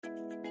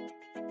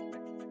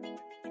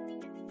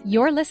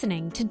You're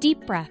listening to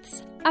Deep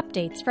Breaths,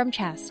 Updates from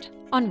CHEST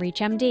on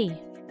ReachMD.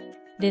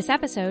 This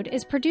episode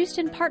is produced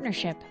in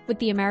partnership with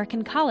the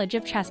American College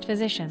of Chest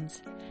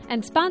Physicians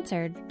and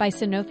sponsored by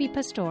Sanofi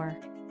Pasteur.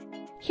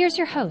 Here's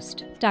your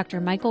host, Dr.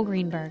 Michael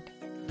Greenberg,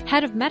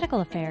 Head of Medical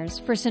Affairs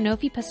for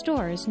Sanofi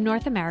Pasteur's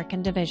North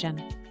American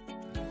Division.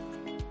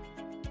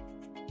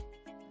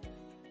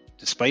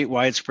 Despite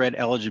widespread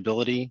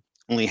eligibility,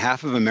 only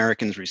half of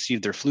Americans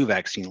received their flu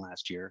vaccine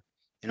last year,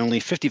 and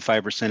only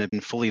 55% have been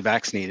fully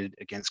vaccinated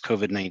against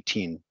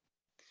COVID-19.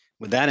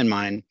 With that in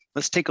mind,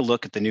 let's take a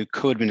look at the new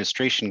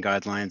co-administration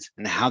guidelines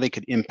and how they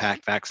could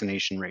impact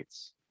vaccination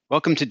rates.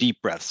 Welcome to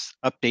Deep Breaths,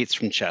 Updates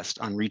from CHEST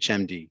on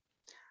ReachMD.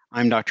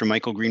 I'm Dr.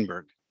 Michael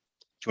Greenberg.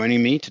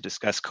 Joining me to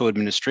discuss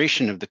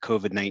co-administration of the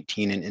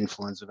COVID-19 and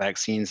influenza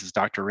vaccines is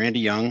Dr.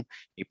 Randy Young,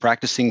 a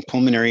practicing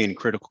pulmonary and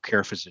critical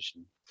care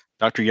physician.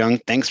 Dr. Young,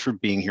 thanks for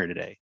being here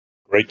today.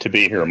 Great to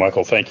be here,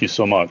 Michael. Thank you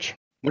so much.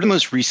 What are the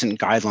most recent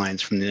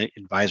guidelines from the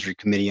Advisory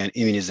Committee on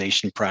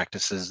Immunization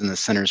Practices and the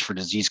Centers for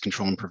Disease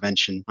Control and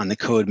Prevention on the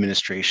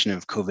co-administration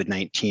of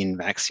COVID-19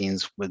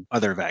 vaccines with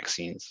other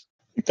vaccines?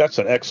 That's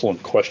an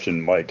excellent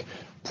question, Mike.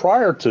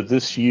 Prior to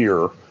this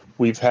year,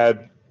 we've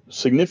had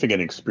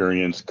significant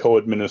experience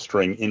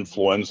co-administering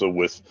influenza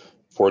with,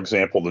 for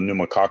example, the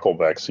pneumococcal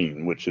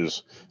vaccine, which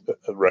is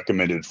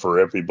recommended for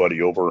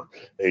everybody over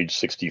age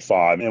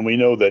 65. And we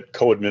know that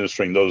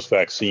co-administering those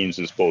vaccines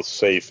is both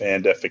safe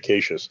and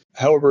efficacious.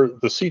 However,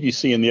 the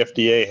CDC and the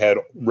FDA had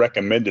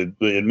recommended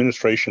the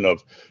administration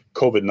of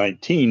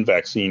COVID-19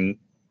 vaccine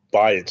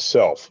by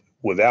itself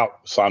without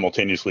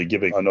simultaneously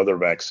giving another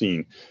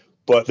vaccine.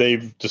 But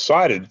they've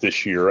decided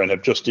this year and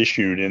have just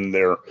issued in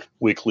their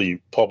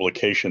weekly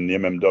publication, the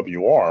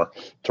MMWR,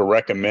 to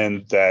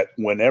recommend that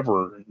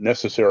whenever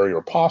necessary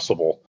or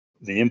possible,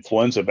 the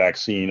influenza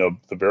vaccine of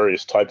the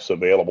various types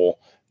available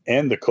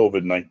and the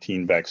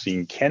COVID-19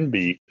 vaccine can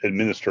be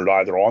administered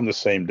either on the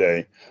same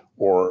day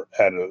or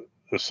at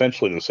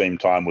essentially the same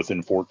time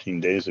within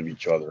 14 days of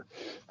each other.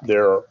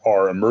 There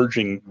are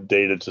emerging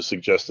data to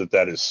suggest that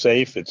that is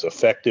safe, it's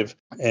effective,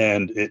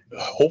 and it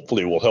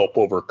hopefully will help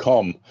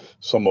overcome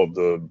some of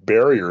the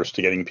barriers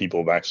to getting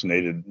people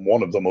vaccinated,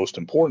 one of the most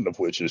important of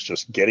which is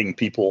just getting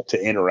people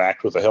to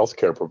interact with a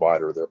healthcare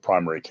provider, their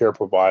primary care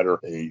provider,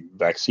 a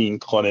vaccine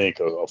clinic,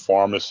 a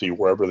pharmacy,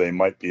 wherever they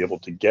might be able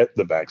to get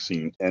the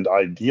vaccine. And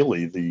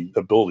ideally, the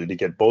ability to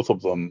get both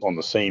of them on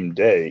the same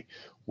day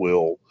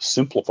will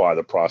simplify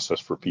the process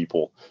for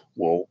people,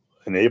 will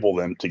enable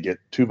them to get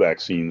two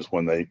vaccines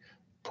when they,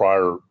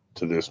 prior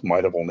to this,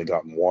 might have only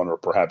gotten one or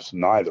perhaps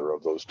neither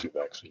of those two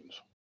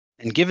vaccines.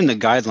 And given the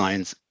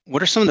guidelines,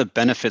 what are some of the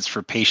benefits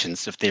for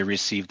patients if they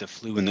receive the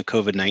flu and the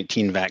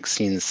COVID-19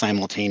 vaccines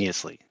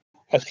simultaneously?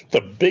 I think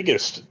the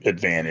biggest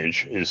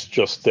advantage is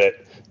just that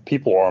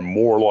people are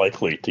more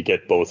likely to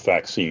get both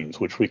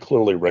vaccines, which we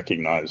clearly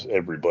recognize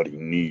everybody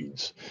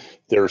needs.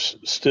 There's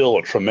still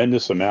a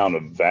tremendous amount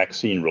of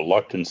vaccine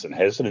reluctance and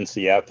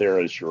hesitancy out there,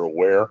 as you're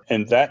aware,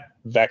 and that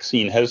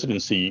vaccine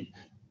hesitancy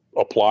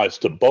applies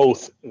to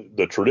both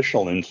the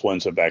traditional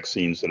influenza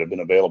vaccines that have been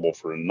available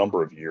for a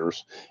number of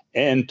years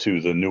and to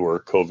the newer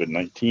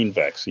COVID-19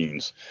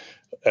 vaccines.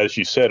 As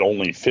you said,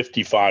 only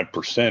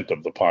 55%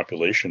 of the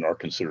population are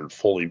considered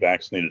fully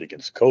vaccinated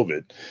against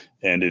COVID,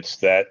 and it's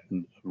that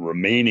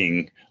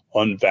remaining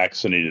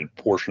unvaccinated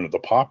portion of the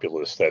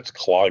populace that's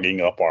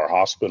clogging up our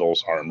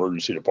hospitals, our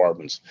emergency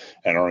departments,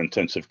 and our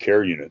intensive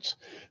care units.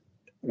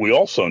 We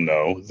also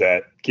know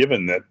that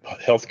given that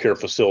healthcare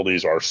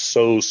facilities are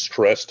so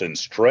stressed and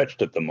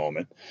stretched at the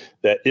moment,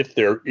 that if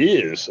there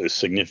is a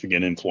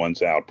significant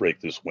influenza outbreak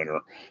this winter,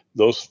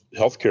 those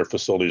healthcare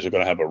facilities are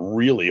going to have a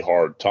really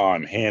hard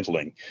time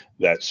handling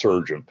that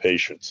surge of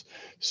patients.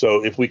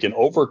 So if we can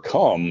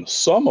overcome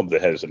some of the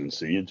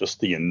hesitancy and just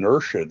the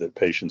inertia that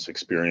patients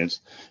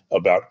experience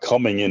about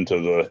coming into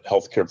the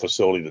healthcare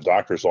facility, the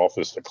doctor's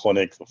office, the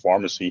clinic, the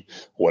pharmacy,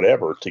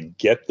 whatever, to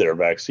get their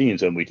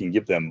vaccines, and we can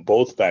give them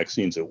both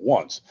vaccines at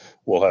once,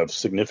 we'll have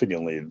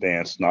significantly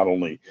advanced not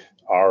only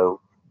our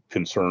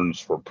concerns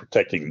for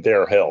protecting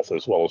their health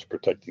as well as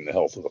protecting the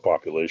health of the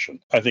population.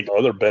 I think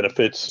other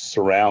benefits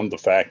surround the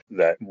fact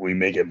that we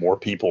may get more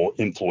people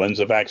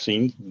influenza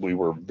vaccine. We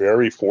were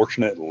very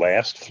fortunate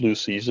last flu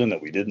season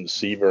that we didn't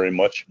see very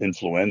much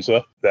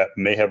influenza. That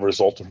may have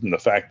resulted from the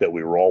fact that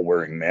we were all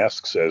wearing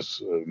masks,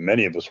 as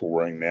many of us were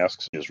wearing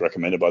masks as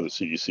recommended by the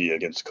CDC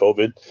against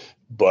COVID.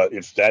 But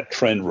if that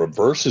trend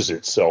reverses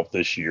itself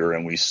this year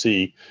and we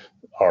see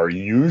our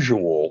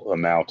usual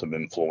amount of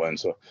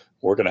influenza,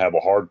 we're going to have a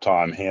hard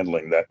time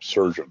handling that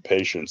surge of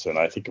patients. And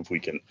I think if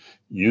we can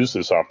use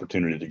this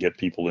opportunity to get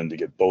people in to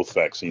get both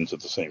vaccines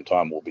at the same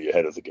time, we'll be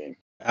ahead of the game.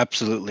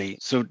 Absolutely.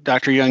 So,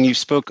 Dr. Young, you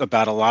spoke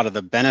about a lot of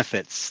the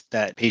benefits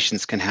that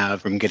patients can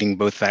have from getting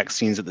both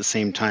vaccines at the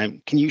same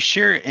time. Can you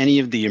share any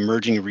of the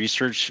emerging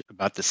research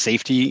about the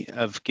safety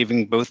of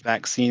giving both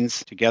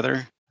vaccines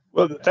together?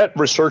 Well, that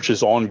research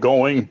is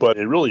ongoing, but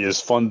it really is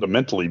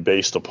fundamentally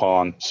based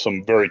upon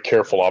some very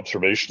careful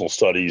observational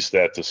studies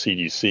that the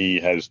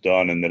CDC has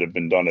done and that have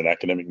been done at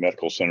academic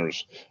medical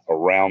centers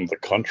around the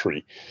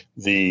country.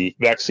 The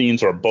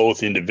vaccines are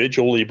both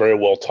individually very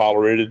well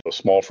tolerated. A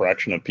small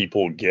fraction of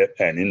people get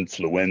an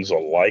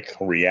influenza-like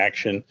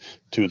reaction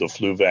to the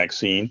flu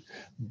vaccine,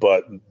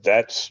 but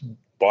that's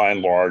by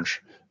and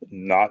large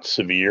not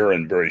severe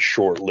and very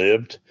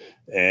short-lived.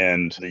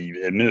 And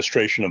the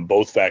administration of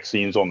both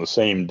vaccines on the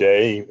same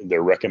day,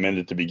 they're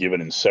recommended to be given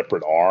in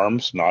separate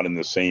arms, not in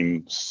the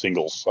same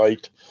single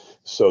site,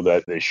 so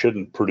that they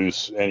shouldn't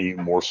produce any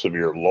more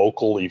severe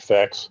local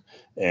effects.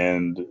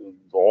 And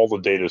all the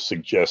data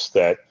suggests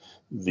that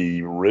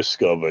the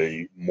risk of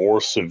a more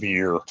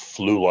severe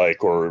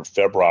flu-like or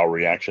febrile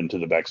reaction to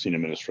the vaccine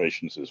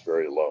administrations is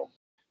very low.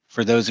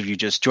 For those of you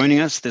just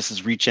joining us, this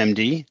is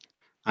ReachMD.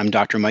 I'm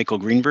Dr. Michael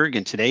Greenberg,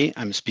 and today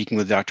I'm speaking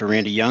with Dr.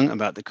 Randy Young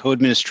about the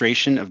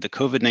co-administration of the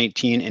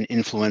COVID-19 and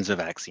influenza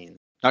vaccine.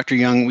 Dr.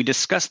 Young, we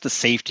discussed the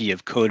safety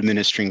of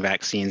co-administering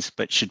vaccines,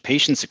 but should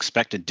patients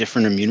expect a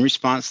different immune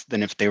response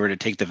than if they were to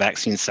take the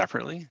vaccine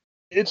separately?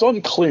 It's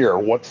unclear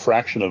what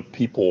fraction of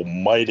people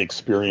might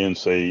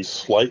experience a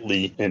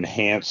slightly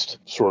enhanced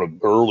sort of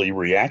early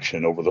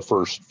reaction over the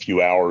first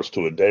few hours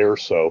to a day or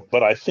so,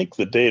 but I think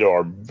the data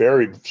are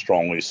very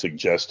strongly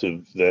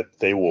suggestive that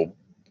they will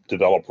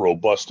develop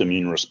robust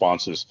immune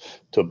responses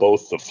to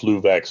both the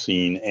flu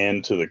vaccine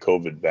and to the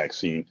COVID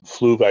vaccine.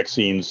 Flu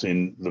vaccines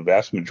in the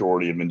vast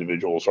majority of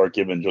individuals are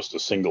given just a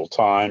single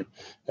time.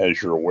 As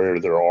you're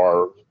aware, there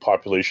are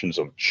populations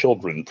of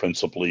children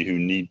principally who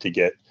need to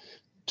get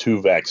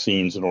 2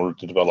 vaccines in order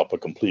to develop a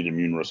complete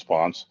immune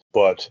response.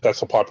 But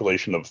that's a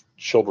population of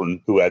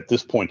children who at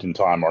this point in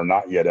time are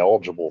not yet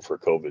eligible for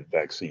COVID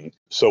vaccine.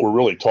 So we're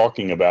really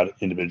talking about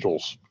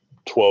individuals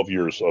 12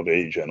 years of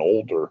age and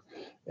older.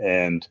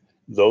 And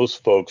those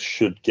folks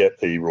should get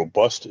a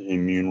robust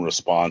immune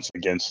response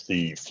against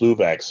the flu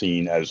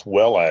vaccine, as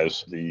well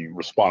as the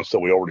response that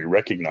we already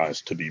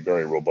recognize to be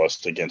very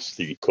robust against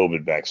the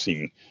COVID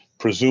vaccine.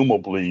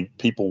 Presumably,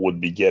 people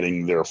would be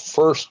getting their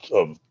first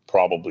of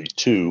probably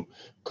 2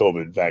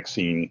 COVID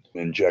vaccine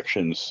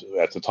injections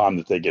at the time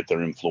that they get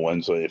their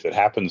influenza. If it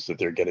happens that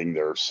they're getting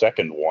their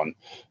second one,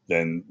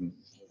 then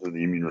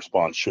the immune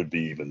response should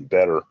be even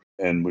better.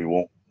 And we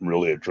won't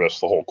really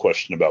address the whole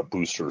question about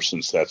boosters,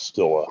 since that's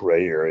still a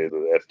gray area that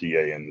the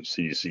FDA and the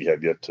CDC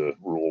have yet to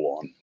rule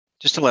on.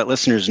 Just to let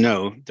listeners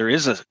know, there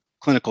is a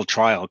clinical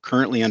trial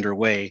currently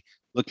underway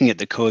looking at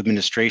the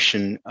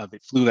co-administration of a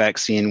flu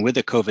vaccine with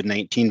a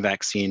COVID-19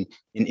 vaccine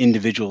in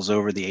individuals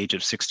over the age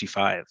of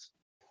 65.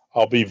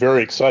 I'll be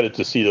very excited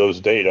to see those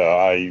data.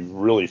 I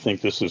really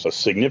think this is a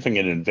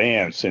significant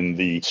advance in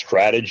the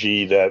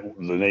strategy that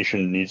the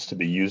nation needs to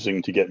be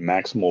using to get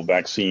maximal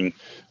vaccine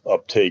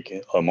uptake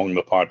among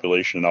the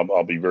population.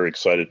 I'll be very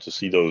excited to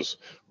see those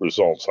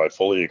results. I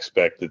fully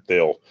expect that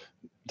they'll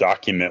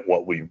document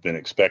what we've been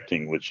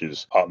expecting, which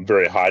is a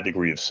very high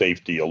degree of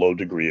safety, a low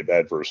degree of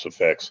adverse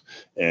effects,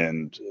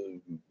 and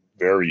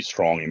very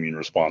strong immune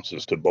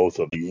responses to both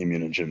of the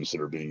immunogens that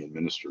are being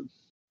administered.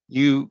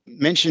 You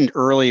mentioned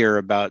earlier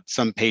about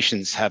some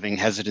patients having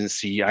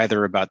hesitancy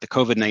either about the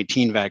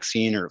COVID-19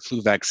 vaccine or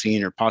flu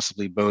vaccine or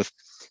possibly both.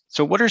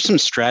 So what are some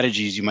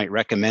strategies you might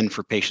recommend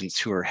for patients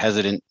who are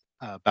hesitant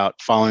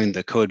about following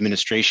the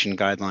co-administration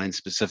guidelines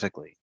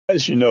specifically?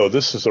 As you know,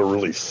 this is a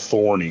really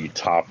thorny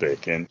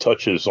topic and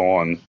touches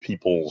on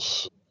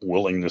people's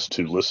willingness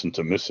to listen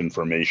to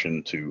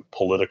misinformation, to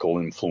political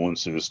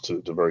influences,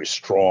 to very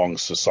strong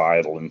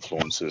societal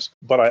influences.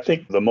 But I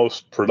think the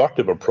most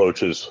productive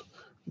approaches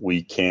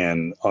we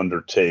can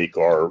undertake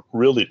are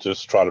really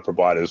just try to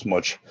provide as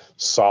much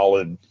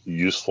solid,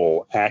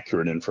 useful,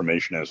 accurate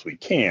information as we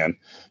can,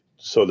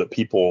 so that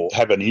people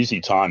have an easy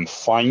time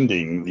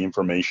finding the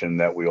information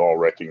that we all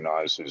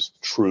recognize is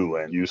true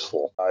and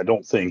useful. I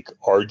don't think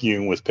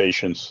arguing with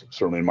patients,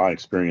 certainly in my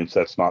experience,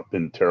 that's not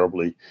been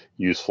terribly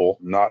useful.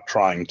 Not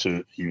trying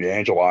to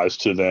evangelize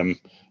to them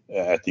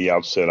at the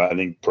outset. I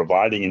think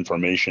providing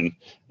information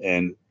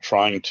and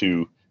trying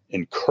to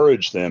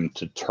encourage them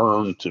to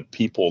turn to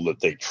people that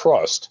they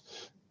trust,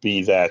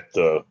 be that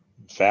the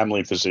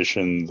family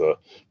physician, the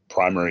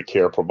primary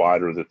care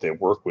provider that they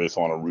work with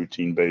on a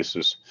routine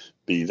basis,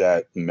 be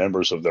that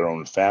members of their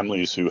own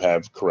families who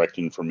have correct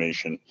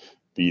information,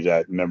 be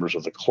that members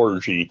of the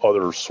clergy,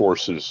 other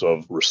sources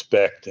of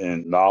respect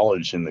and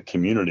knowledge in the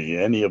community,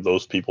 any of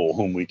those people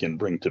whom we can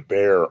bring to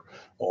bear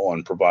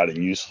on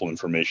providing useful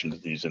information to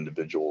these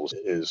individuals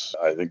is,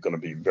 I think, going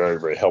to be very,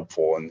 very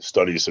helpful. And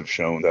studies have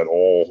shown that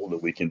all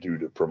that we can do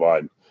to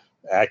provide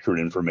accurate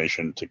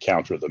information to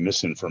counter the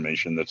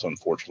misinformation that's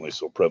unfortunately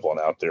so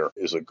prevalent out there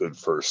is a good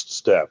first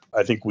step.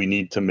 I think we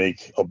need to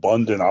make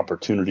abundant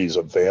opportunities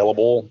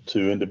available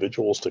to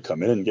individuals to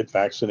come in and get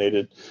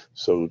vaccinated.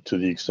 So to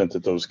the extent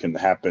that those can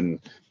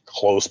happen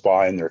close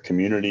by in their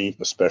community,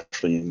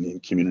 especially in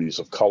communities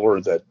of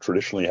color that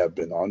traditionally have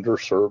been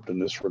underserved in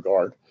this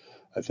regard,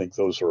 I think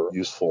those are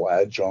useful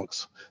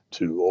adjuncts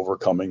to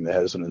overcoming the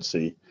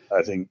hesitancy.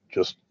 I think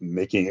just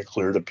making it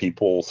clear to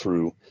people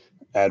through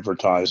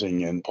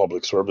advertising and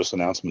public service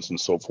announcements and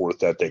so forth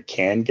that they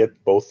can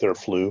get both their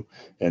flu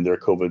and their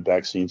COVID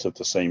vaccines at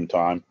the same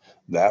time.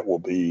 That will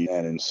be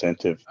an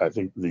incentive. I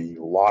think the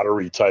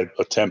lottery type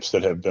attempts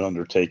that have been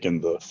undertaken,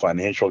 the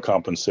financial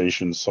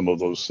compensation, some of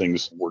those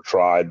things were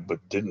tried but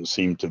didn't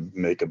seem to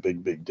make a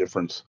big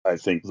difference. I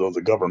think though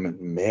the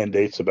government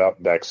mandates about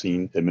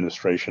vaccine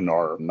administration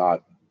are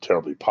not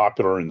terribly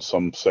popular in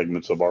some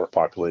segments of our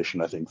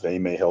population, I think they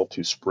may help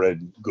to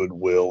spread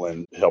goodwill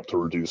and help to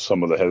reduce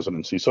some of the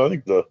hesitancy. So I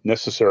think the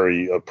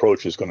necessary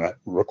approach is going to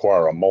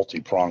require a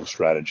multi-pronged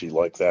strategy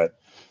like that,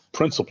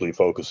 principally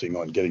focusing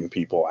on getting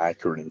people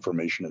accurate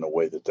information in a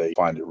way that they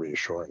find it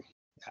reassuring.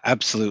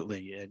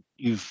 Absolutely.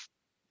 You've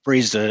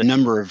raised a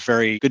number of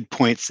very good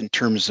points in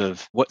terms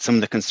of what some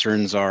of the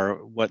concerns are,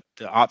 what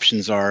the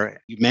options are.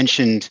 You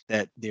mentioned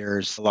that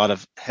there's a lot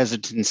of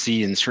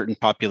hesitancy in certain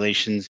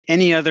populations.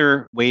 Any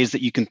other ways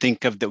that you can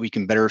think of that we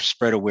can better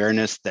spread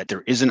awareness that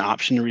there is an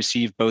option to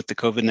receive both the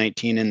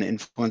COVID-19 and the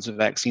influenza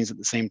vaccines at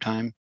the same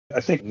time?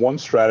 I think one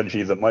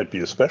strategy that might be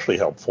especially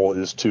helpful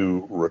is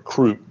to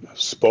recruit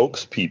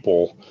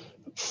spokespeople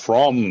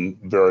from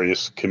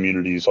various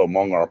communities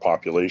among our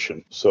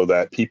population so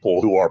that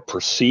people who are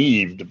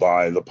perceived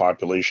by the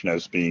population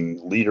as being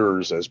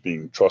leaders, as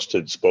being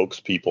trusted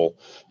spokespeople,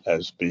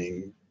 as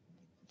being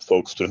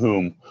folks to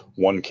whom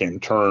one can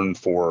turn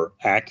for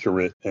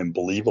accurate and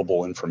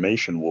believable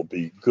information will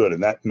be good.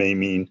 And that may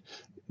mean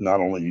not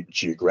only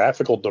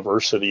geographical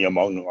diversity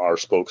among our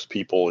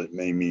spokespeople, it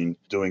may mean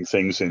doing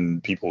things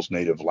in people's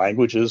native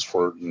languages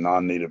for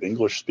non-native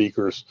English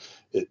speakers.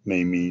 It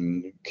may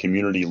mean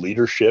community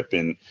leadership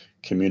in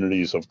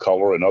communities of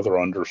color and other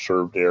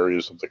underserved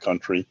areas of the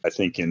country. I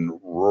think in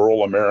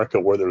rural America,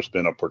 where there's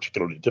been a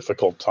particularly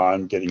difficult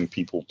time getting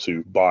people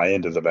to buy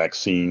into the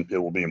vaccine, it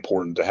will be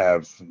important to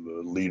have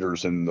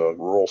leaders in the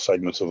rural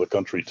segments of the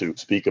country to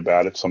speak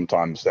about it.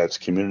 Sometimes that's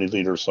community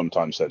leaders,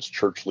 sometimes that's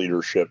church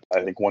leadership.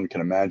 I think one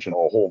can imagine a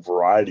whole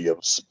variety of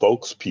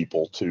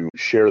spokespeople to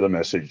share the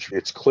message.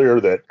 It's clear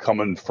that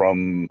coming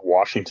from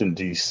Washington,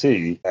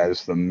 D.C.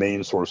 as the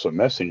main source of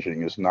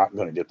messaging is not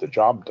going to get the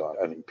job done.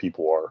 I think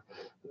people are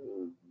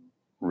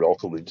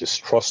relatively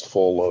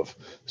distrustful of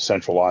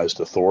centralized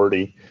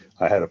authority.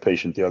 I had a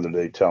patient the other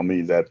day tell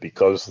me that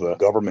because the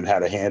government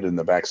had a hand in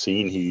the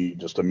vaccine, he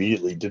just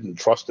immediately didn't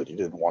trust it. He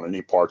didn't want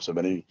any parts of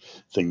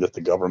anything that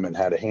the government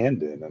had a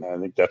hand in. And I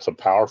think that's a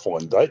powerful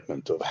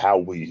indictment of how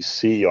we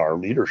see our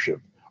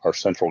leadership, our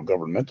central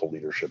governmental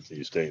leadership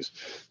these days.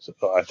 So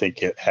I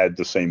think it had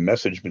the same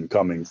message been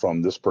coming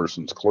from this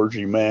person's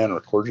clergyman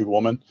or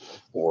clergywoman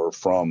or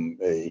from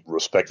a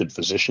respected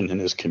physician in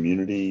his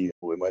community,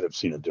 we might have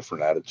seen a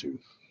different attitude.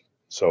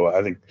 So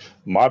I think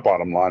my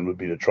bottom line would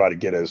be to try to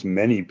get as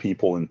many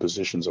people in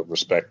positions of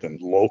respect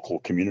and local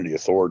community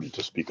authority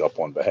to speak up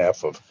on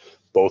behalf of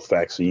both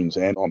vaccines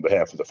and on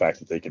behalf of the fact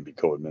that they can be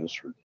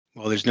co-administered.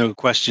 Well, there's no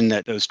question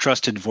that those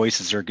trusted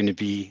voices are going to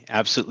be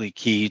absolutely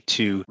key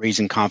to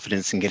raising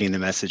confidence and getting the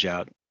message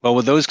out. Well,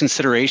 with those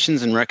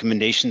considerations and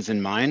recommendations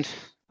in mind,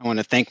 I want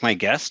to thank my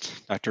guest,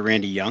 Dr.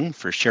 Randy Young,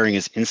 for sharing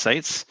his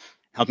insights,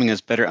 helping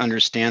us better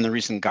understand the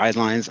recent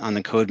guidelines on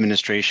the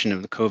co-administration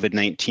of the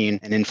COVID-19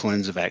 and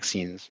influenza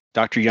vaccines.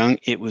 Dr. Young,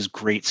 it was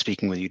great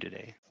speaking with you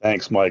today.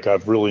 Thanks, Mike.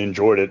 I've really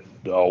enjoyed it.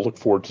 I'll look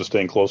forward to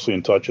staying closely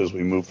in touch as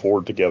we move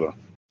forward together.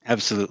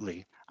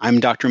 Absolutely. I'm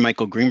Dr.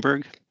 Michael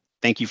Greenberg.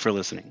 Thank you for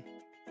listening.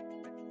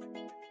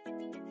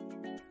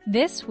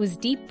 This was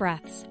Deep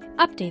Breaths,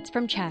 Updates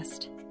from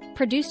CHEST,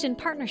 produced in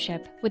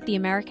partnership with the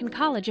American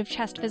College of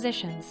Chest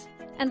Physicians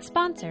and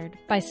sponsored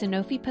by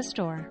Sanofi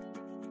Pasteur.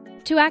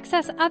 To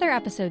access other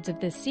episodes of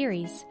this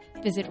series,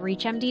 visit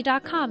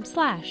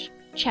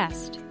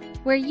reachmd.com/chest,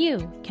 where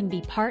you can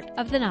be part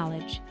of the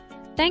knowledge.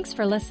 Thanks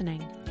for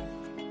listening.